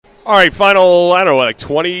All right, final,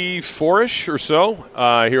 24-ish or so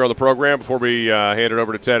here on the program before we hand it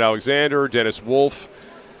over to Ted Alexander, Dennis Wolf.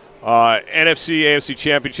 NFC, AFC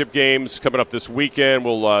championship games coming up this weekend.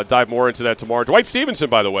 We'll dive more into that tomorrow. Dwight Stevenson,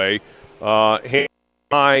 by the way,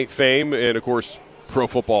 high fame and, of course, Pro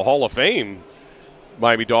Football Hall of Fame.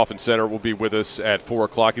 Miami Dolphins center will be with us at 4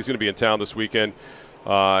 o'clock. He's going to be in town this weekend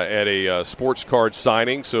at a sports card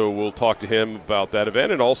signing, so we'll talk to him about that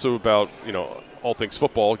event and also about, all things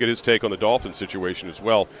football, get his take on the Dolphins situation as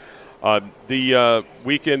well. The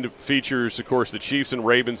weekend features, of course, the Chiefs and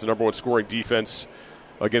Ravens, the number 1 scoring defense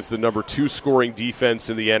against the number 2 scoring defense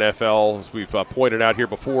in the NFL, as we've pointed out here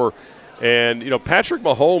before. And, Patrick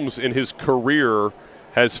Mahomes in his career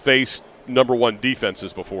has faced number 1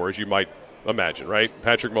 defenses before, as you might imagine, right?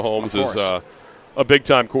 Patrick Mahomes is a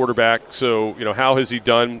big-time quarterback. So, how has he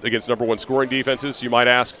done against number 1 scoring defenses, you might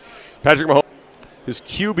ask? Patrick Mahomes, his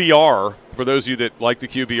QBR, for those of you that like the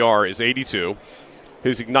QBR, is 82.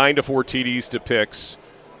 His 9 to 4 TDs to picks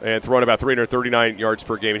and throwing about 339 yards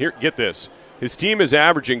per game. And here, get this. His team is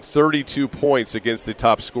averaging 32 points against the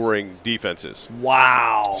top-scoring defenses.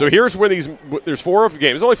 Wow. So here's when there's 4 of the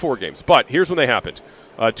games. There's only 4 games, but here's when they happened.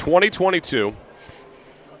 2022,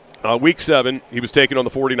 Week 7, he was taking on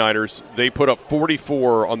the 49ers. They put up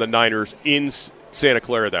 44 on the Niners in Santa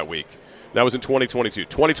Clara that week. That was in 2022.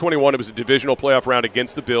 2021, it was a divisional playoff round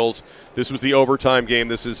against the Bills. This was the overtime game.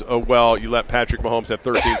 This is, you let Patrick Mahomes have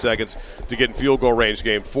 13 seconds to get in field goal range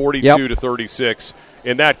game, 42 to 36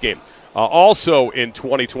 in that game. Also in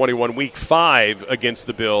 2021, Week 5 against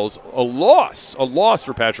the Bills, a loss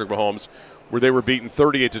for Patrick Mahomes, where they were beaten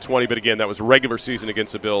 38 to 20. But again, that was regular season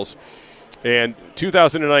against the Bills. And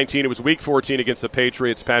 2019, it was Week 14 against the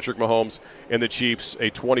Patriots, Patrick Mahomes and the Chiefs, a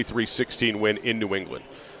 23-16 win in New England.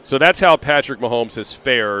 So that's how Patrick Mahomes has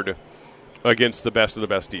fared against the best of the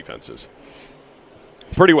best defenses.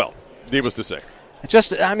 Pretty well, needless to say.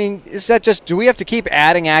 Is that just, do we have to keep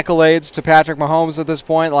adding accolades to Patrick Mahomes at this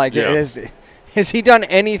point? Has he done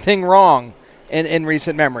anything wrong in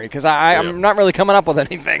recent memory? Because I'm not really coming up with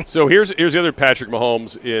anything. So here's the other Patrick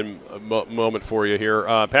Mahomes in moment for you here.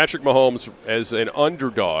 Patrick Mahomes as an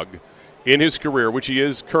underdog in his career, which he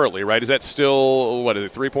is currently, right? Is that still, a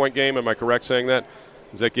 3-point game? Am I correct saying that?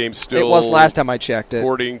 Is that game still? It was last time I checked it.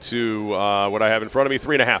 According to what I have in front of me,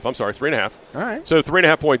 3.5. I'm sorry, 3.5. All right. So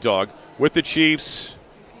 3.5-point dog. With the Chiefs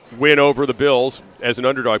win over the Bills as an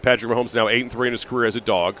underdog, Patrick Mahomes is now 8-3 in his career as a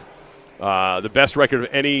dog. The best record of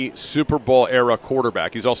any Super Bowl-era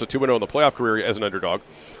quarterback. He's also 2-0 in the playoff career as an underdog.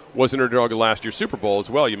 Was an underdog in last year's Super Bowl as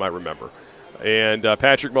well, you might remember. And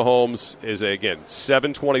Patrick Mahomes is, again,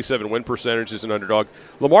 727 win percentage as an underdog.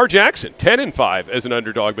 Lamar Jackson, 10-5 as an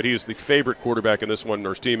underdog, but he is the favorite quarterback in this one.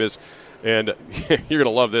 Our team is, and you're going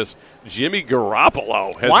to love this, Jimmy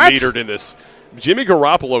Garoppolo has metered in this. Jimmy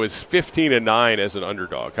Garoppolo is 15-9 as an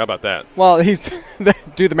underdog. How about that? Well,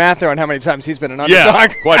 do the math there on how many times he's been an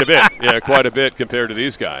underdog. Yeah, quite a bit. Yeah, quite a bit compared to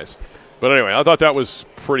these guys. But anyway, I thought that was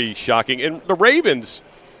pretty shocking. And the Ravens'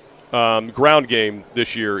 ground game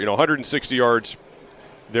this year, 160 yards.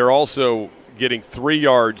 They're also getting 3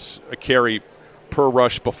 yards a carry per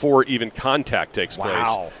rush before even contact takes place.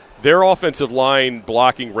 Their offensive line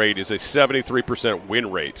blocking rate is a 73% win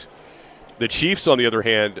rate. The Chiefs, on the other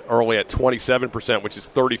hand, are only at 27%, which is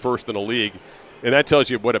 31st in the league. And that tells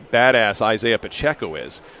you what a badass Isaiah Pacheco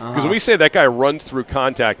is. Because when we say that guy runs through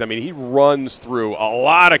contact, he runs through a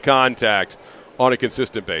lot of contact on a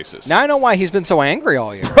consistent basis. Now I know why he's been so angry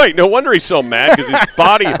all year. Right. No wonder he's so mad, because his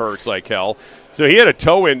body hurts like hell. So he has a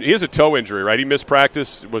toe injury, right? He missed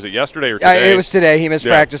practice. Was it yesterday or today? It was today. He missed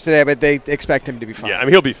practice today, but they expect him to be fine. Yeah,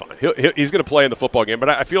 he'll be fine. He's going to play in the football game, but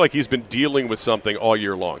I feel like he's been dealing with something all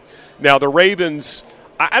year long. Now, the Ravens,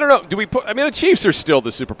 I don't know. The Chiefs are still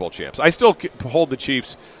the Super Bowl champs. I still hold the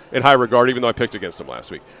Chiefs in high regard, even though I picked against them last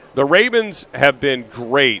week. The Ravens have been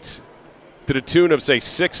great to the tune of, say,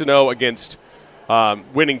 6-0 against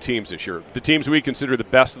winning teams this year, the teams we consider the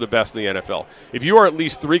best of the best in the NFL. If you are at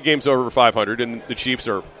least 3 games over 500, and the Chiefs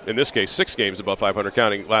are, in this case, 6 games above 500,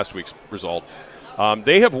 counting last week's result,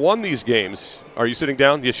 they have won these games. Are you sitting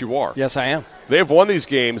down? Yes, you are. Yes, I am. They have won these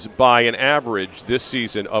games by an average this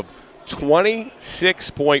season of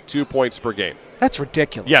 26.2 points per game. That's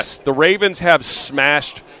ridiculous. Yes, the Ravens have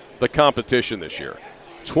smashed the competition this year.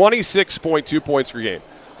 26.2 points per game.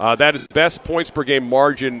 That is the best points per game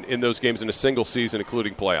margin in those games in a single season,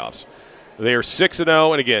 including playoffs. They are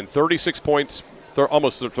 6-0, and again, 36 points,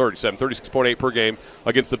 almost 37, 36.8 per game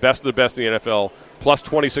against the best of the best in the NFL, plus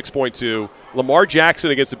 26.2. Lamar Jackson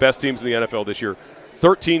against the best teams in the NFL this year,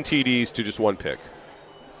 13 TDs to just 1 pick.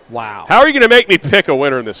 Wow. How are you going to make me pick a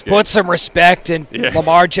winner in this game? Put some respect in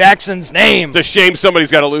Lamar Jackson's name. It's a shame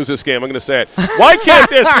somebody's got to lose this game. I'm going to say it. Why can't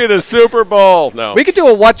this be the Super Bowl? No. We could do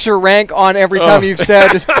a what's your rank on every time you've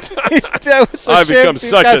said I've become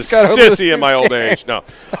such a sissy in my old age. No,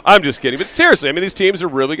 I'm just kidding. But seriously, I mean, these teams are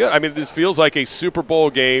really good. I mean, this feels like a Super Bowl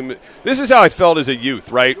game. This is how I felt as a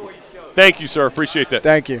youth, right? Thank you, sir. Appreciate that.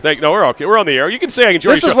 Thank you. No, we're okay. We're on the air. You can say I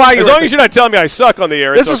enjoy this your is show. Why as long as you're not telling me I suck on the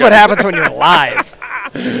air. This is what happens when you're live.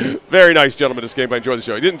 Very nice, gentlemen. This game. I enjoy the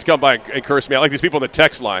show. He didn't come by and curse me. I like these people on the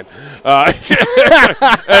text line.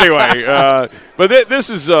 Anyway, but this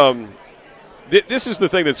is the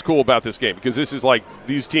thing that's cool about this game, because this is like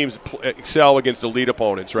these teams excel against elite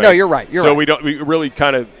opponents, right? No, you're right. So we really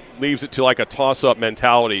kind of leaves it to like a toss-up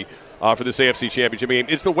mentality for this AFC Championship game.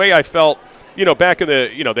 It's the way I felt, back in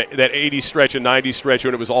that 80 stretch and 90 stretch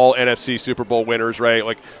when it was all NFC Super Bowl winners, right?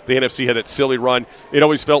 Like the NFC had that silly run. It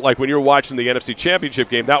always felt like when you were watching the NFC Championship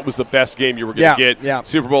game, that was the best game you were going to get. Yeah.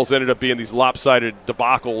 Super Bowls ended up being these lopsided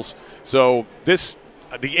debacles. So the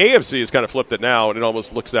AFC has kind of flipped it now, and it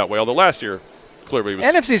almost looks that way. Although last year, clearly, it was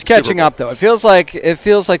NFC's catching up, though. It feels like the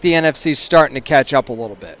NFC's starting to catch up a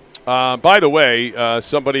little bit. By the way,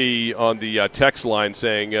 somebody on the text line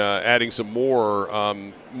saying, adding some more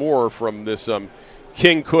from this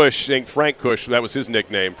King Kush, saying Frank Kush, that was his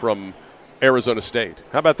nickname, from Arizona State.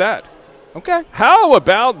 How about that? Okay. How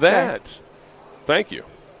about that? Okay. Thank you.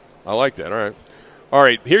 I like that. All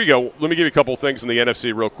right, here you go. Let me give you a couple things in the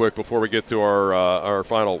NFC real quick before we get to our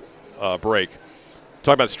final break.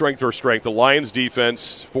 Talk about strength versus strength. The Lions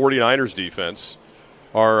defense, 49ers defense,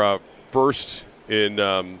 are first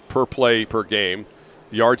in per play per game,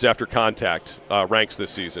 yards after contact ranks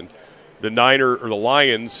this season. The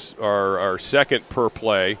Lions are second per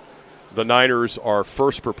play. The Niners are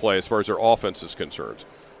first per play as far as their offense is concerned.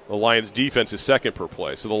 The Lions' defense is second per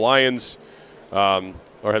play. So the Lions are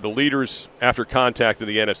the leaders after contact in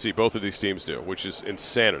the NFC. Both of these teams do, which is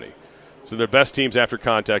insanity. So they're best teams after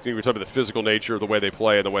contact. We're talking about the physical nature of the way they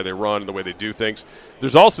play and the way they run and the way they do things.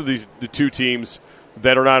 There's also the two teams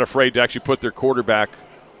that are not afraid to actually put their quarterback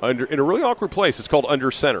in a really awkward place. It's called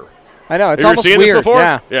under center. I know. It's almost weird. Have you seen this before?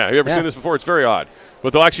 Yeah. Have you ever seen this before? It's very odd.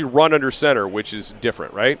 But they'll actually run under center, which is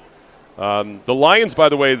different, right? The Lions, by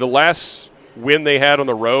the way, the last win they had on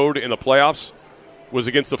the road in the playoffs was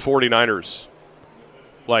against the 49ers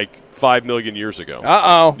like 5 million years ago.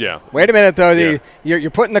 Uh-oh. Yeah. Wait a minute, though.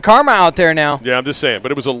 You're putting the karma out there now. Yeah, I'm just saying.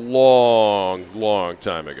 But it was a long, long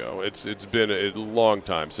time ago. It's been a long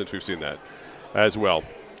time since we've seen that as well.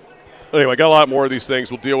 Anyway, got a lot more of these things.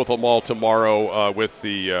 We'll deal with them all tomorrow with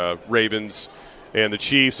the Ravens and the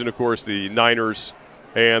Chiefs and, of course, the Niners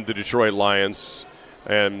and the Detroit Lions.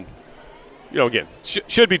 And, again,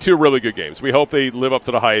 should be two really good games. We hope they live up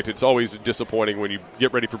to the hype. It's always disappointing when you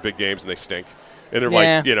get ready for big games and they stink. And they're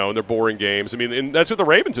and they're boring games. I mean, and that's what the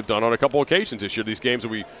Ravens have done on a couple occasions this year. These games that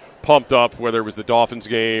we pumped up, whether it was the Dolphins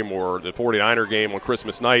game or the 49er game on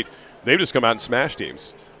Christmas night, they've just come out and smashed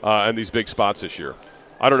teams in these big spots this year.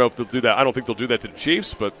 I don't know if they'll do that. I don't think they'll do that to the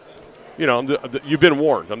Chiefs, but, you've been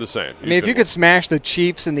warned. I'm just saying. If you could smash the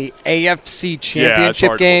Chiefs in the AFC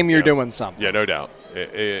Championship game, you're doing something. Yeah, no doubt.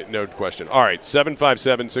 No question. All right,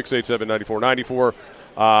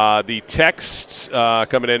 757-687-9494. The texts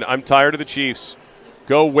coming in, I'm tired of the Chiefs.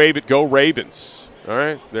 Go wave it, go Ravens. All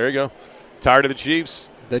right, there you go. Tired of the Chiefs.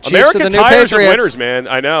 The Chiefs America are the new tires Patriots. of winners, man.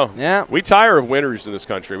 I know. Yeah. We tire of winners in this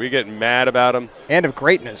country. We get mad about them. And of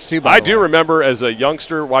greatness, too, I do remember as a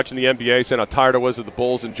youngster watching the NBA saying how tired I was of the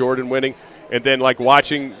Bulls and Jordan winning. And then,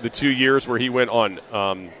 watching the 2 years where he went on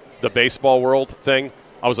the baseball world thing,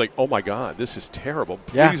 I was like, oh, my God, this is terrible.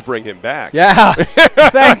 Please bring him back. Yeah.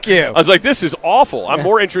 Thank you. I was like, this is awful. I'm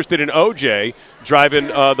more interested in OJ driving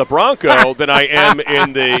the Bronco than I am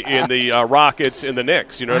in the Rockets and the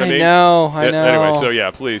Knicks. You know what I mean? I know. Anyway,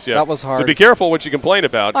 so, please. Yeah. That was hard. So be careful what you complain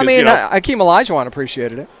about. Hakeem Olajuwon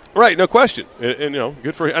appreciated it. Right, no question. And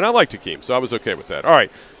good for him. And I liked Hakeem, so I was okay with that. All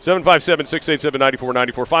right,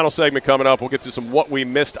 757-687-9494. Final segment coming up. We'll get to some what we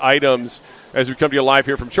missed items as we come to you live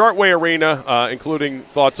here from Chartway Arena, including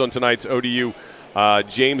thoughts on tonight's ODU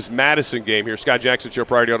James Madison game here. Scott Jackson Show,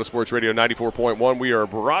 Priority Auto Sports Radio 94.1. We are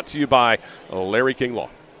brought to you by Larry King Law.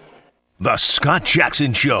 The Scott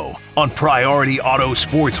Jackson Show on Priority Auto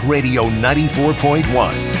Sports Radio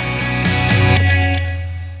 94.1.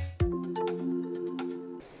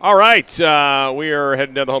 All right, we are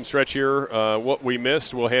heading down the home stretch here. What we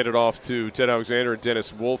missed, we'll hand it off to Ted Alexander and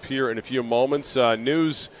Dennis Wolf here in a few moments.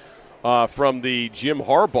 News from the Jim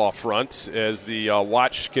Harbaugh front as the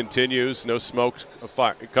watch continues. No smoke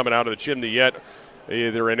coming out of the chimney yet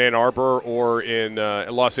either in Ann Arbor or in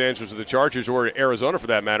Los Angeles with the Chargers, or Arizona for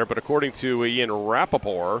that matter. But according to Ian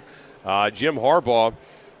Rappaport, Jim Harbaugh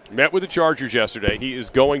met with the Chargers yesterday. He is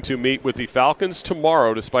going to meet with the Falcons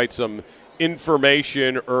tomorrow, despite some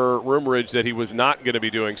information or rumorage that he was not going to be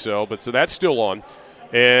doing so. But so that's still on.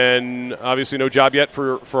 And obviously no job yet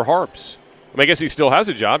for Harps. I mean, I guess he still has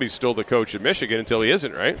a job. He's still the coach at Michigan until he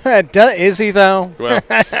isn't, right? Is he, though? Well,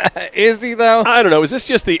 is he, though? I don't know. Is this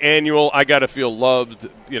just the annual I got to feel loved,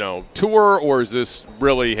 tour, or is this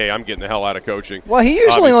really, hey, I'm getting the hell out of coaching? Well, he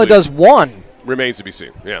usually only does one. Remains to be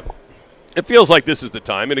seen, yeah. It feels like this is the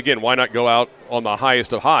time. And, again, why not go out on the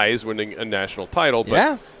highest of highs, winning a national title?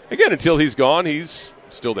 But, again, until he's gone, he's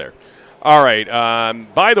still there. All right.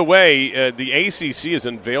 By the way, the ACC has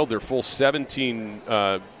unveiled their full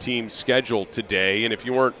 17-team schedule today. And if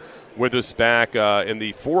you weren't with us back in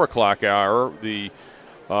the 4 o'clock hour, the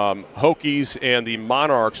Hokies and the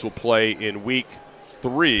Monarchs will play in Week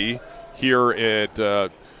 3 here at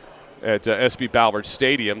SB Ballard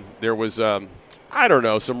Stadium. There was,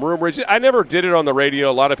 some rumors. I never did it on the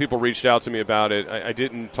radio. A lot of people reached out to me about it. I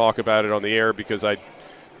didn't talk about it on the air because I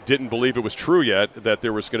didn't believe it was true yet that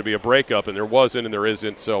there was going to be a breakup, and there wasn't and there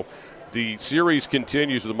isn't. So the series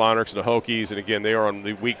continues with the Monarchs and the Hokies, and again, they are on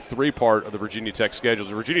the Week 3 part of the Virginia Tech schedule.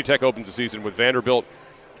 So Virginia Tech opens the season with Vanderbilt,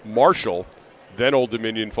 Marshall, then Old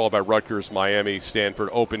Dominion, followed by Rutgers, Miami, Stanford,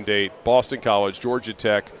 open date, Boston College, Georgia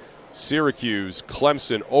Tech, Syracuse,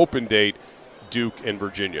 Clemson, open date, Duke, and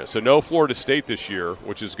Virginia. So no Florida State this year,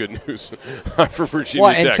 which is good news for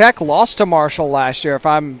Virginia Tech. And Tech lost to Marshall last year, if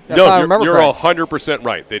I remember you're correct. 100%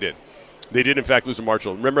 right. They did. They did, in fact, lose to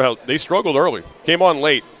Marshall. Remember how they struggled early. Came on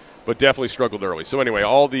late, but definitely struggled early. So anyway,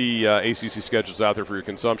 all the ACC schedules out there for your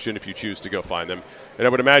consumption if you choose to go find them. And I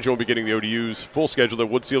would imagine we'll be getting the ODU's full schedule that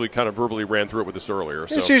Wood Sealy kind of verbally ran through it with us earlier.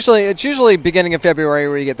 So. It's usually beginning of February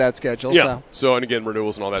where you get that schedule. Yeah. So, and again,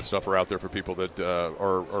 renewals and all that stuff are out there for people that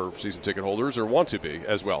are season ticket holders or want to be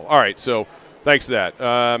as well. All right, so thanks to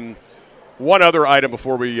that. One other item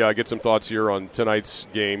before we get some thoughts here on tonight's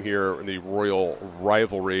game here in the Royal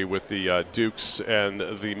rivalry with the Dukes and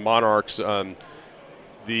the Monarchs.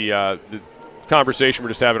 The conversation we were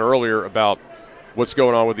just having earlier about what's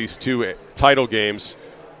going on with these two title games.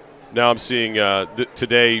 Now I'm seeing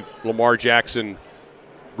today Lamar Jackson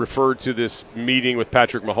referred to this meeting with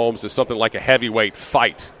Patrick Mahomes as something like a heavyweight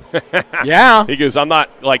fight. Yeah. He goes, I'm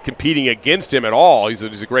not like competing against him at all. He's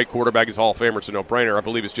a great quarterback. He's a Hall of Famer. It's a no-brainer. I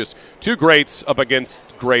believe it's just two greats up against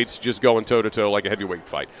greats just going toe-to-toe like a heavyweight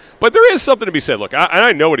fight. But there is something to be said. Look,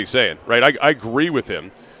 I know what he's saying, right? I agree with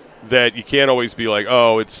him that you can't always be like,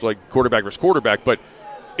 oh, it's like quarterback versus quarterback. But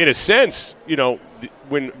in a sense,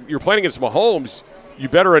 when you're playing against Mahomes, you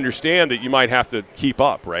better understand that you might have to keep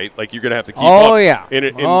up, right? Like you're going to have to keep up. Oh, yeah.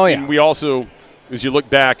 And we also, as you look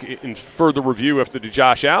back in further review after the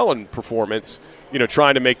Josh Allen performance,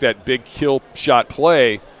 trying to make that big kill shot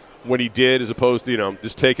play when he did as opposed to,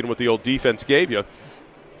 just taking what the old defense gave you.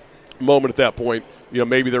 Moment at that point,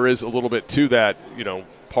 maybe there is a little bit to that,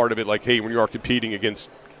 part of it, like, hey, when you are competing against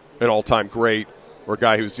an all-time great or a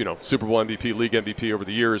guy who's, Super Bowl MVP, league MVP over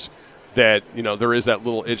the years, that, there is that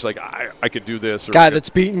little itch like, I could do this. Or guy that's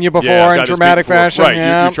beaten you before in dramatic fashion. Right,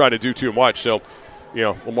 yeah. you're trying to do too much. So,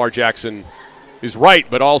 Lamar Jackson is right,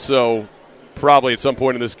 but also probably at some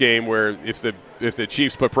point in this game where if the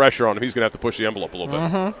Chiefs put pressure on him, he's going to have to push the envelope a little bit.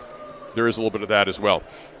 Mm-hmm. There is a little bit of that as well.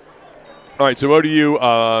 All right, so ODU,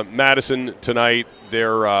 Madison tonight,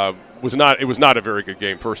 it was not a very good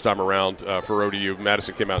game first time around for ODU.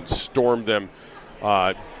 Madison came out and stormed them,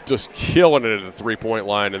 just killing it at the three-point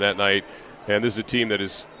line in that night. And this is a team that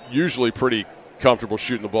is usually pretty comfortable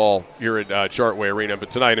shooting the ball here at Chartway Arena. But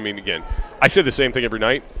tonight, again, I say the same thing every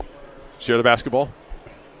night. Share the basketball,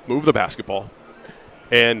 move the basketball,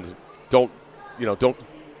 and don't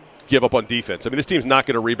give up on defense. This team's not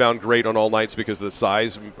going to rebound great on all nights because of the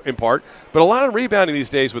size in part. But a lot of rebounding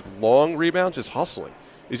these days with long rebounds is hustling.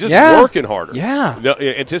 It's just working harder. Yeah. No,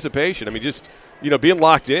 anticipation. Just, being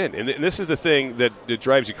locked in. And this is the thing that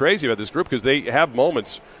drives you crazy about this group because they have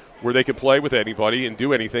moments where they can play with anybody and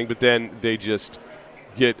do anything, but then they just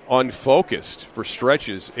get unfocused for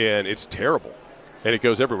stretches, and it's terrible. And it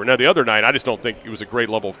goes everywhere. Now, the other night, I just don't think it was a great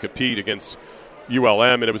level of compete against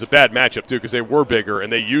ULM, and it was a bad matchup, too, because they were bigger,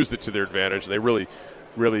 and they used it to their advantage. They really,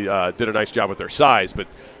 really did a nice job with their size. But,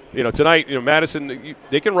 tonight, Madison,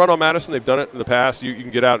 they can run on Madison. They've done it in the past. You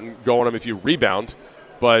can get out and go on them if you rebound,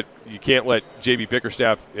 but you can't let J.B.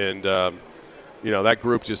 Bickerstaff and, that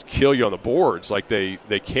group just kill you on the boards like they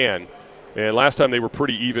can. And last time they were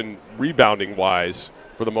pretty even rebounding-wise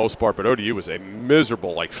for the most part, but ODU was a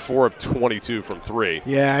miserable, 4 of 22 from 3.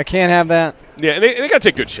 Yeah, I can't have that. Yeah, and they got to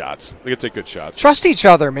take good shots. They got to take good shots. Trust each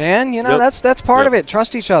other, man. You know, that's part of it.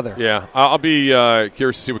 Trust each other. Yeah, I'll be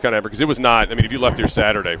curious to see what kind of effort, because it was not. I mean, if you left here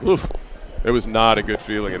Saturday, it was not a good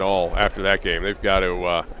feeling at all after that game. They've got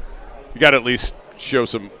to you got to at least show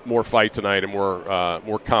some more fight tonight and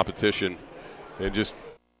more competition, and just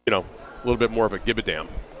a little bit more of a give a damn.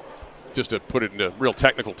 Just to put it into real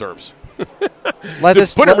technical terms. Let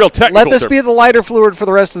this be the lighter fluid for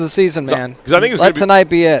the rest of the season, man. Because I think let tonight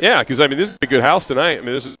be it. Yeah, because this is a good house tonight. I mean,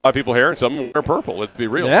 there's a lot of people here, and some of them wear purple. Let's be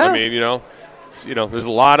real. Yeah. I mean, there's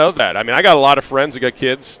a lot of that. I mean, I got a lot of friends that got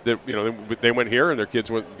kids that they went here and their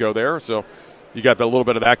kids go there. So you got a little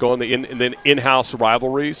bit of that going. And then in-house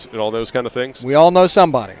rivalries and all those kind of things. We all know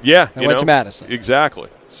somebody. Yeah, that went to Madison. Exactly.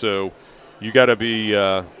 So you got to be.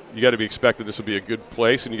 You got to be expecting this will be a good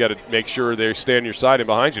place, and you got to make sure they stay on your side and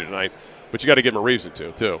behind you tonight. But you got to give them a reason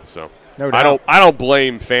to, too. So no doubt. I don't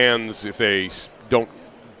blame fans if they don't,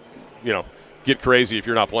 get crazy if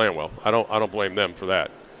you're not playing well. I don't blame them for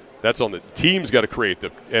that. That's on the team's got to create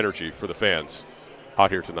the energy for the fans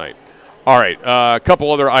out here tonight. All right, a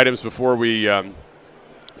couple other items before we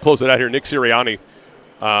close it out here. Nick Sirianni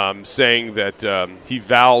saying that he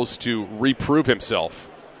vows to reprove himself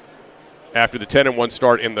after the 10-1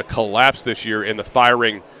 start and the collapse this year in the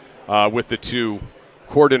firing with the two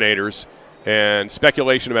coordinators. And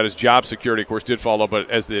speculation about his job security, of course, did follow. But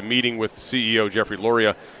as the meeting with CEO Jeffrey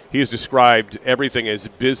Luria, he has described everything as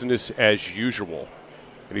business as usual.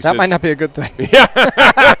 And he says, might not be a good thing.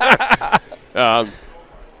 Yeah.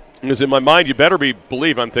 Because in my mind, you better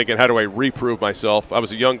believe I'm thinking, how do I reprove myself? I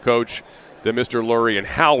was a young coach that Mr. Lurie and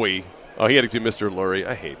Howie. Oh, he had to do Mr. Lurie.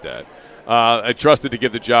 I hate that. I trusted to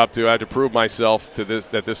give the job to. I had to prove myself to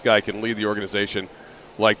that this guy can lead the organization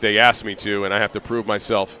like they asked me to, and I have to prove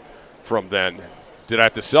myself from then. Did I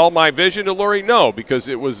have to sell my vision to Lurie? No, because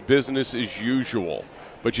it was business as usual.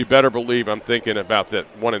 But you better believe I'm thinking about that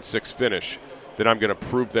 1-6 finish, that I'm going to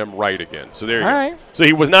prove them right again. So there you go. Right. So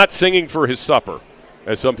he was not singing for his supper,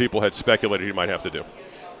 as some people had speculated he might have to do.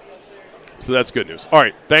 So that's good news. All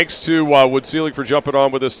right, thanks to Wood Sealing for jumping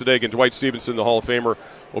on with us today. Again, Dwight Stevenson, the Hall of Famer,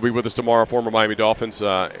 will be with us tomorrow, former Miami Dolphins,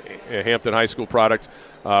 Hampton High School product.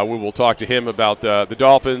 We will talk to him about the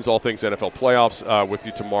Dolphins, all things NFL playoffs with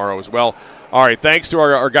you tomorrow as well. All right, thanks to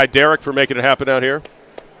our guy Derek for making it happen out here.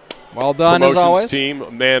 Well done, Promotions as always. Team, a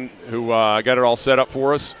man who got it all set up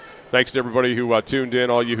for us. Thanks to everybody who tuned in,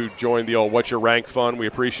 all you who joined the old What's Your Rank fun. We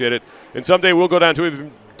appreciate it. And someday we'll go down to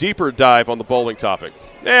even deeper dive on the bowling topic.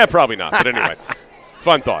 Probably not, but anyway.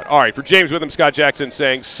 Fun thought. All right, for James Witham, Scott Jackson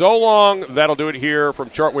saying so long. That'll do it here from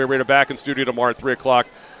Chartway Arena, back in studio tomorrow at 3 o'clock.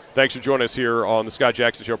 Thanks for joining us here on the Scott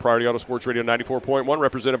Jackson Show, Priority Auto Sports Radio 94.1,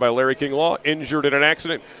 represented by Larry King Law. Injured in an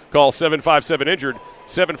accident? Call 757-INJURED,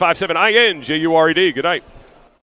 757-INJURED. Good night.